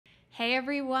Hey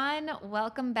everyone,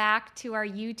 welcome back to our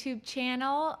YouTube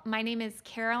channel. My name is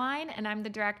Caroline and I'm the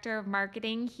Director of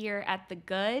Marketing here at The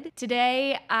Good.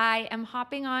 Today I am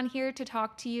hopping on here to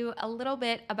talk to you a little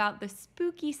bit about the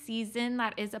spooky season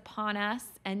that is upon us.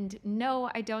 And no,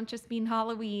 I don't just mean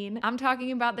Halloween. I'm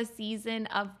talking about the season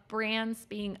of brands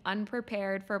being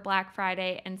unprepared for Black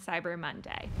Friday and Cyber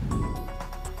Monday.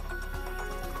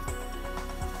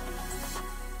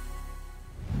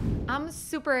 I'm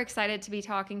super excited to be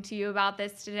talking to you about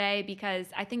this today because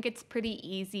I think it's pretty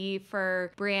easy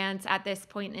for brands at this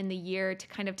point in the year to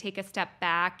kind of take a step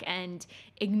back and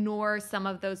ignore some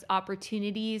of those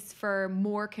opportunities for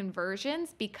more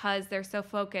conversions because they're so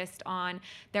focused on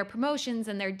their promotions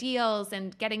and their deals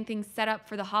and getting things set up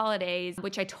for the holidays,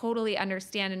 which I totally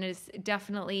understand and is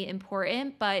definitely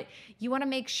important. But you want to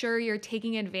make sure you're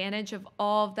taking advantage of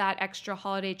all of that extra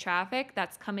holiday traffic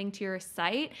that's coming to your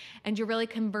site and you're really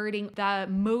converting the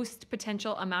most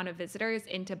potential amount of visitors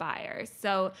into buyers.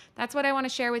 So that's what I want to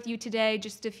share with you today.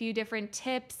 Just a few different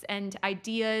tips and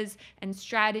ideas and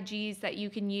strategies that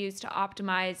you can use to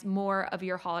optimize more of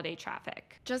your holiday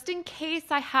traffic. Just in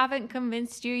case I haven't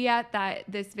convinced you yet that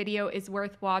this video is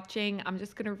worth watching, I'm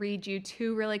just going to read you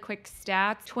two really quick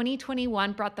stats.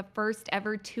 2021 brought the first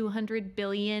ever $200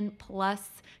 billion plus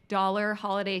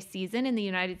holiday season in the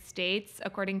United States,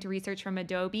 according to research from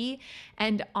Adobe,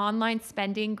 and online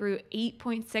spending grew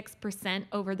 8.6%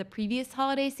 over the previous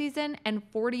holiday season and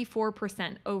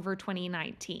 44% over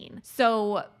 2019.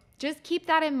 So just keep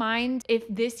that in mind. If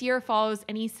this year follows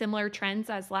any similar trends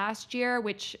as last year,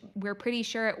 which we're pretty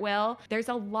sure it will, there's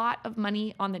a lot of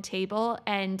money on the table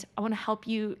and I want to help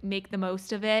you make the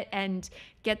most of it and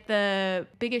get the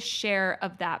biggest share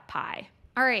of that pie.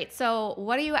 All right, so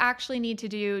what do you actually need to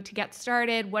do to get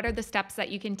started? What are the steps that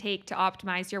you can take to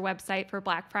optimize your website for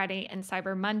Black Friday and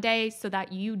Cyber Monday so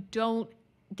that you don't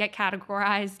get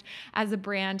categorized as a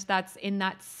brand that's in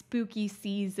that spooky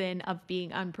season of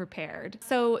being unprepared?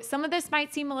 So some of this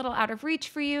might seem a little out of reach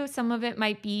for you. Some of it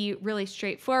might be really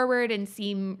straightforward and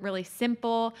seem really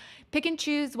simple. Pick and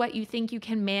choose what you think you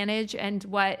can manage and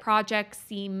what projects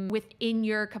seem within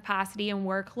your capacity and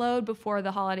workload before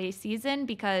the holiday season,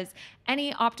 because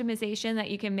any optimization that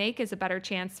you can make is a better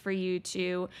chance for you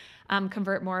to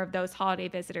convert more of those holiday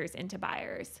visitors into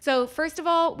buyers. So first of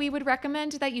all, we would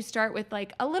recommend that you start with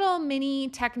like a little mini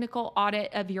technical audit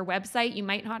of your website. You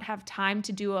might not have time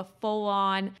to do a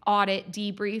full-on audit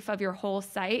debrief of your whole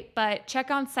site, but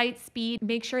check on site speed.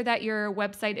 Make sure that your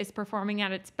website is performing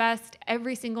at its best.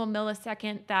 Every single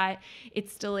millisecond that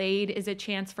it's delayed is a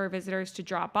chance for visitors to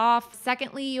drop off.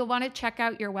 Secondly, you'll want to check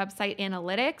out your website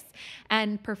analytics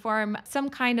and perform some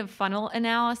kind of funnel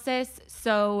analysis.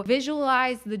 So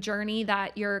visualize the journey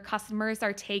that your customers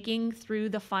are taking through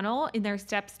the funnel in their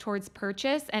steps towards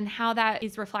purchase and how that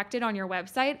is reflected on your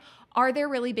website. Are there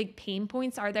really big pain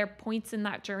points? Are there points in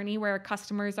that journey where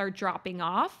customers are dropping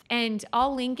off? And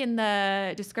I'll link in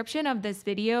the description of this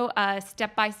video a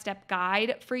step-by-step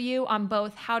guide for you on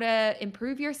both how to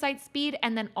improve your site speed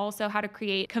and then also how to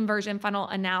create conversion funnel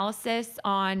analysis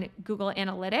on Google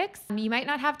Analytics. You might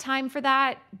not have time for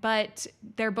that, but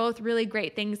they're both really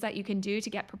great things that you can do to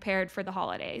get prepared for the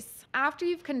holidays. After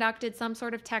you've conducted some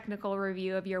sort of technical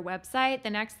review of your website, the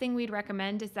next thing we'd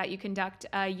recommend is that you conduct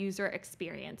a user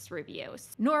experience review.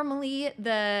 Normally,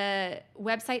 the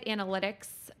website analytics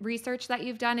research that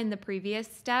you've done in the previous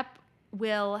step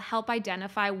will help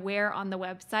identify where on the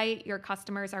website your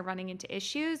customers are running into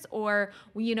issues or,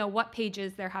 what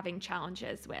pages they're having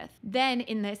challenges with. Then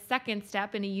in this second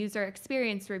step, in a user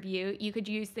experience review, you could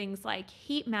use things like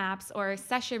heat maps or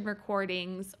session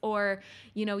recordings or,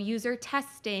 user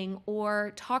testing,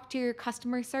 or talk to your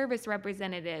customer service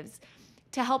representatives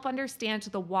to help understand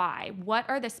the why. What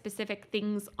are the specific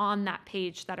things on that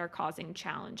page that are causing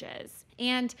challenges?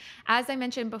 And as I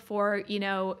mentioned before,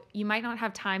 you might not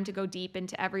have time to go deep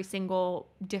into every single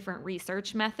different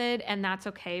research method, and that's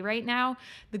okay right now.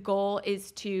 The goal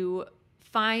is to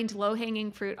find low-hanging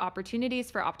fruit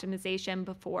opportunities for optimization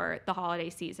before the holiday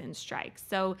season strikes.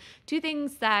 So two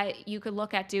things that you could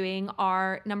look at doing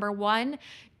are, number one,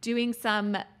 doing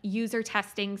some user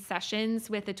testing sessions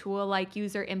with a tool like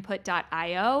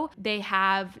userinput.io. They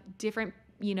have different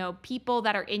people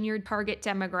that are in your target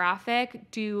demographic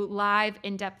do live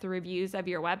in-depth reviews of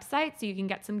your website so you can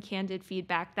get some candid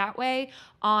feedback that way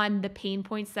on the pain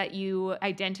points that you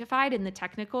identified in the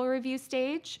technical review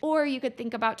stage. Or you could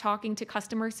think about talking to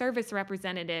customer service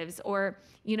representatives or,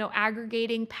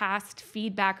 aggregating past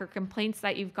feedback or complaints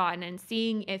that you've gotten and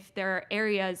seeing if there are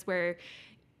areas where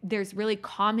there's really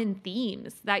common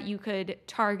themes that you could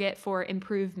target for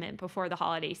improvement before the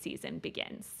holiday season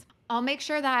begins. I'll make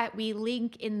sure that we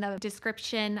link in the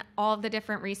description all of the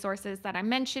different resources that I'm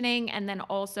mentioning, and then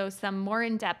also some more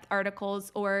in-depth articles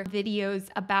or videos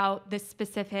about the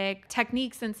specific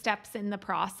techniques and steps in the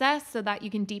process so that you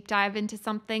can deep dive into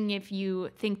something if you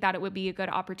think that it would be a good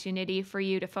opportunity for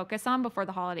you to focus on before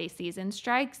the holiday season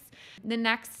strikes. The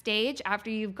next stage, after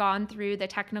you've gone through the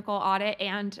technical audit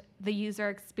and the user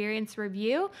experience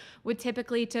review, would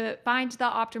typically to find the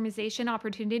optimization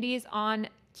opportunities on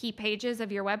key pages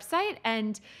of your website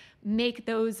and make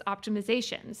those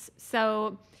optimizations.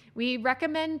 So we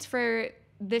recommend for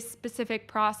this specific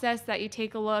process that you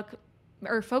take a look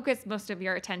or focus most of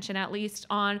your attention at least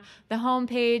on the home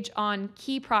page, on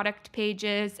key product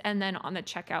pages, and then on the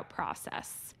checkout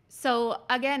process. So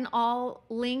again, I'll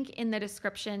link in the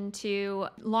description to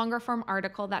longer form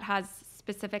article that has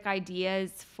specific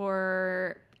ideas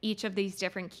for each of these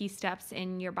different key steps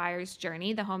in your buyer's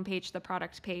journey, the homepage, the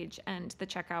product page, and the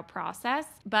checkout process.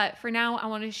 But for now, I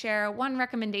want to share one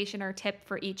recommendation or tip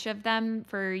for each of them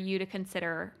for you to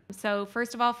consider. So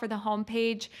first of all, for the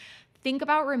homepage, think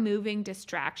about removing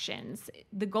distractions.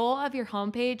 The goal of your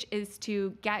homepage is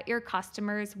to get your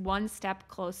customers one step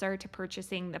closer to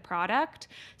purchasing the product.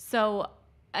 So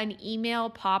an email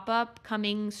pop-up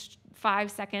coming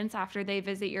 5 seconds after they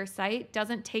visit your site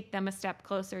doesn't take them a step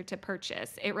closer to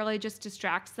purchase. It really just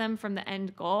distracts them from the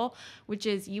end goal, which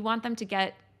is you want them to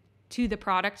get to the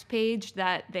product page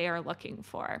that they are looking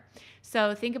for.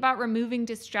 So think about removing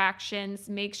distractions,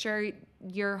 make sure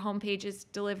your homepage is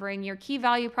delivering your key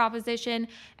value proposition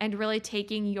and really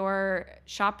taking your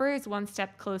shoppers one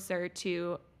step closer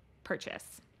to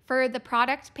purchase. For the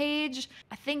product page,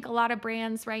 I think a lot of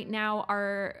brands right now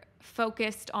are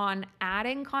focused on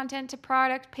adding content to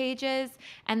product pages,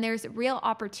 and there's real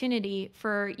opportunity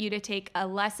for you to take a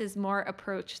less is more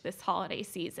approach this holiday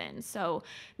season. So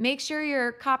make sure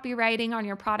your copywriting on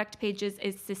your product pages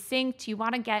is succinct. You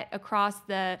want to get across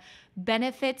the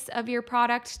benefits of your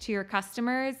product to your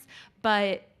customers,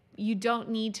 but you don't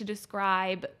need to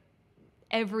describe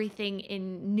everything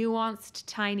in nuanced,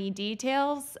 tiny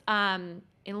details.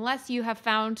 Unless you have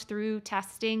found through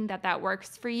testing that that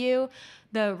works for you,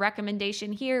 the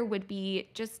recommendation here would be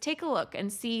just take a look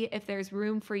and see if there's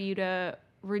room for you to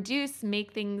reduce,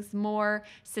 make things more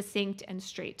succinct and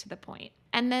straight to the point.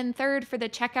 And then third, for the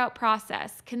checkout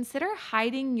process, consider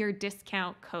hiding your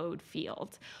discount code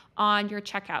field on your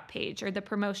checkout page or the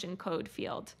promotion code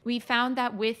field. We found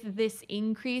that with this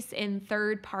increase in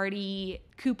third-party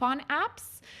coupon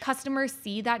apps, customers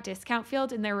see that discount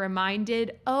field and they're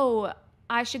reminded, oh,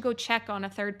 I should go check on a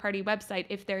third-party website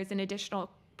if there's an additional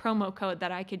promo code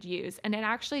that I could use. And it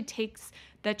actually takes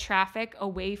the traffic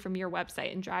away from your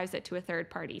website and drives it to a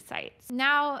third-party site.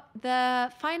 Now,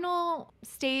 the final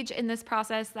stage in this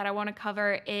process that I want to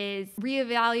cover is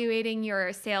reevaluating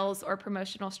your sales or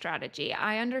promotional strategy.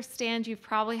 I understand you've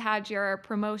probably had your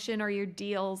promotion or your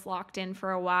deals locked in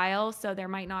for a while, so there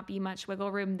might not be much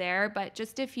wiggle room there, but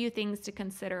just a few things to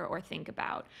consider or think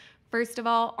about. First of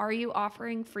all, are you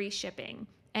offering free shipping?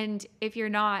 And if you're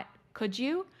not, could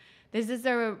you? This is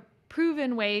a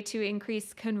proven way to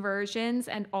increase conversions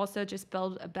and also just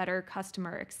build a better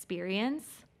customer experience.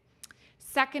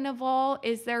 Second of all,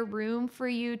 is there room for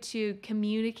you to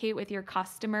communicate with your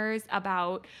customers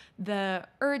about the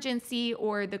urgency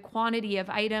or the quantity of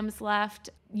items left?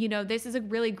 You know, this is a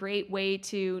really great way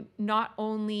to not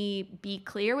only be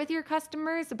clear with your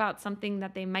customers about something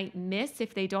that they might miss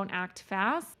if they don't act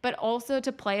fast, but also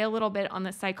to play a little bit on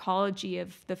the psychology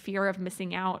of the fear of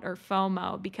missing out or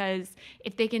FOMO, because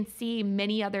if they can see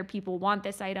many other people want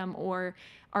this item or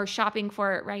are shopping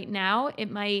for it right now,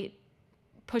 it might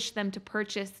push them to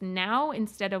purchase now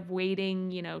instead of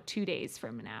waiting, 2 days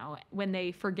from now when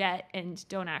they forget and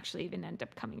don't actually even end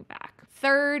up coming back.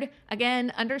 Third,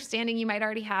 again, understanding you might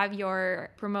already have your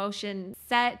promotion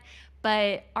set,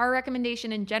 but our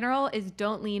recommendation in general is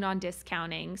don't lean on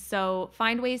discounting. So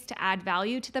find ways to add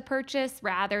value to the purchase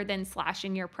rather than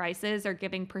slashing your prices or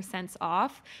giving percents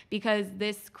off, because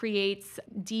this creates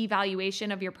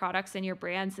devaluation of your products and your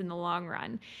brands in the long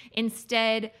run.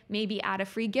 Instead, maybe add a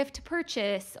free gift to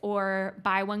purchase or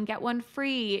buy one, get one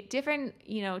free, different,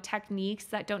 techniques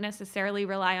that don't necessarily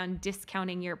rely on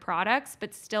discounting your products,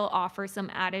 but still offer some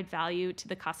added value to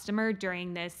the customer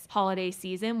during this holiday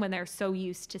season when they're so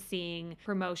used to seeing running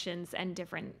promotions and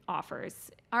different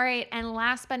offers. All right, and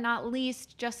last but not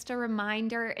least, just a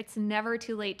reminder, it's never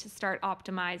too late to start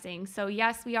optimizing. So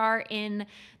yes, we are in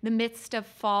the midst of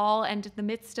fall and the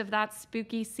midst of that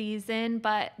spooky season,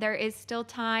 but there is still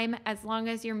time as long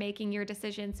as you're making your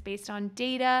decisions based on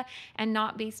data and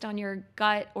not based on your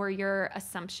gut or your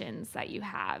assumptions that you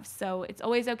have. So it's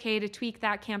always okay to tweak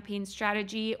that campaign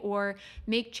strategy or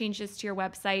make changes to your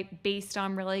website based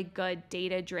on really good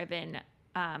data-driven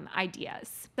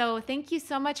ideas. So thank you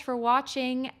so much for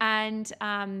watching, and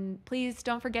please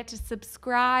don't forget to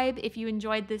subscribe if you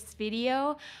enjoyed this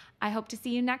video. I hope to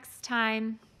see you next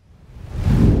time.